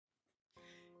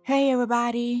Hey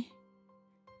everybody,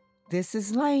 this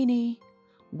is Laney.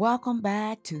 Welcome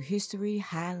back to History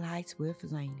Highlights with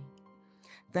Laney.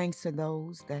 Thanks to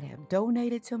those that have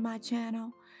donated to my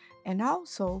channel, and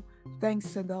also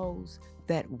thanks to those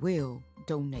that will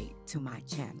donate to my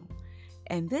channel.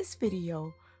 In this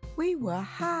video, we will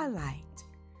highlight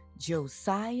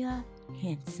Josiah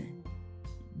Henson.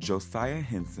 Josiah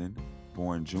Henson,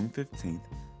 born June 15,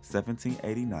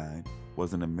 1789,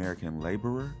 was an American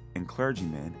laborer and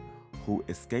clergyman who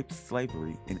escaped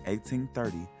slavery in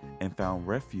 1830 and found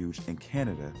refuge in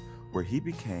Canada, where he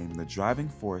became the driving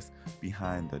force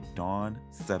behind the Dawn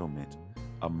Settlement,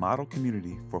 a model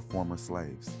community for former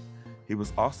slaves. He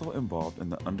was also involved in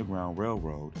the Underground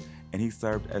Railroad, and he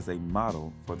served as a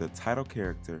model for the title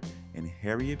character in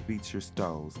Harriet Beecher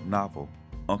Stowe's novel,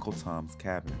 Uncle Tom's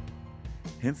Cabin.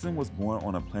 Henson was born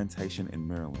on a plantation in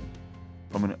Maryland.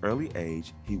 From an early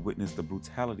age, he witnessed the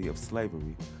brutality of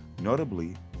slavery,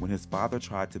 notably when his father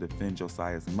tried to defend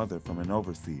Josiah's mother from an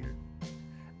overseer.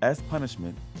 As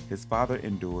punishment, his father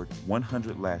endured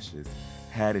 100 lashes,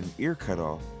 had an ear cut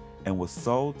off, and was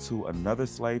sold to another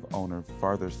slave owner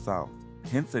farther south.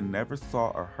 Henson never saw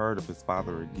or heard of his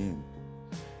father again.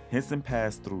 Henson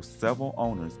passed through several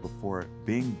owners before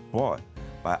being bought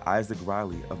by Isaac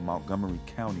Riley of Montgomery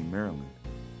County, Maryland.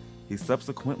 He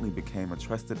subsequently became a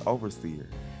trusted overseer,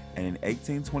 and in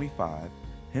 1825,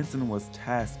 Henson was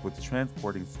tasked with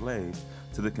transporting slaves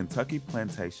to the Kentucky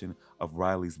plantation of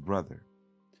Riley's brother.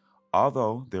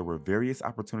 Although there were various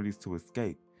opportunities to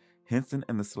escape, Henson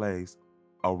and the slaves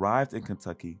arrived in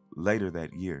Kentucky later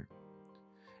that year.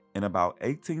 In about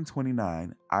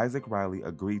 1829, Isaac Riley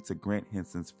agreed to grant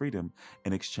Henson's freedom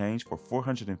in exchange for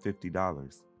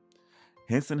 $450.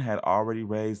 Henson had already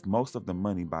raised most of the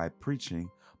money by preaching,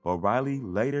 but Riley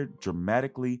later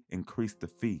dramatically increased the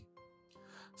fee.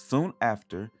 Soon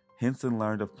after, Henson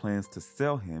learned of plans to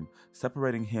sell him,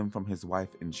 separating him from his wife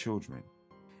and children.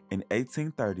 In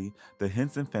 1830, the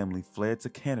Henson family fled to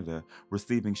Canada,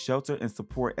 receiving shelter and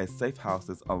support at safe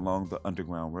houses along the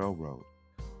Underground Railroad.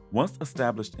 Once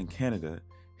established in Canada,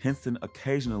 Henson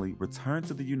occasionally returned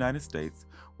to the United States,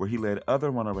 where he led other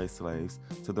runaway slaves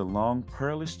to the long,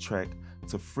 perilous trek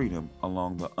to freedom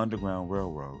along the Underground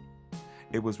Railroad.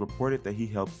 It was reported that he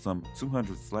helped some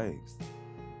 200 slaves.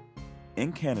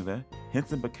 In Canada,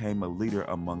 Henson became a leader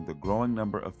among the growing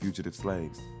number of fugitive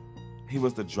slaves. He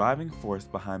was the driving force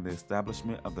behind the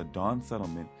establishment of the Dawn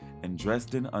Settlement in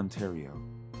Dresden, Ontario.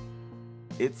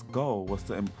 Its goal was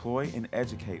to employ and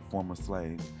educate former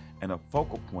slaves, and a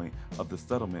focal point of the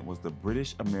settlement was the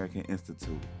British American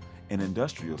Institute, an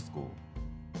industrial school.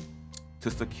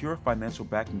 To secure financial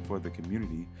backing for the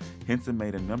community, Henson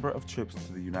made a number of trips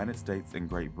to the United States and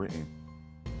Great Britain.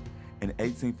 In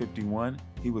 1851,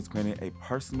 he was granted a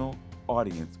personal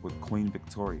audience with Queen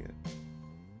Victoria.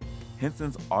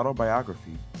 Henson's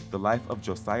autobiography, The Life of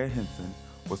Josiah Henson,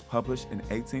 was published in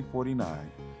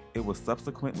 1849. It was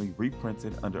subsequently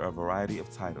reprinted under a variety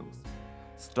of titles.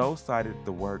 Stowe cited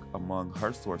the work among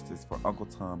her sources for Uncle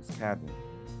Tom's Cabin.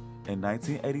 In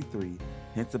 1983,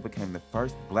 Henson became the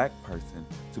first Black person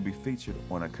to be featured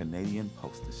on a Canadian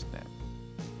postage stamp.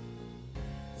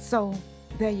 So,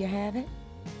 there you have it.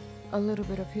 A little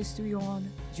bit of history on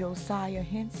Josiah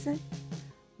Henson.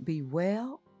 Be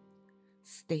well,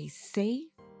 stay safe,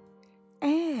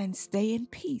 and stay in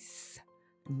peace,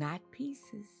 not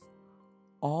pieces.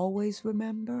 Always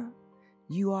remember,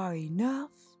 you are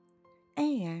enough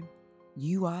and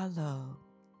you are loved.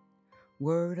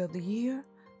 Word of the year,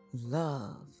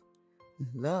 love,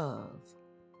 love,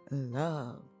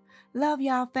 love. Love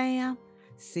y'all, fam.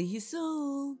 See you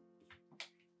soon.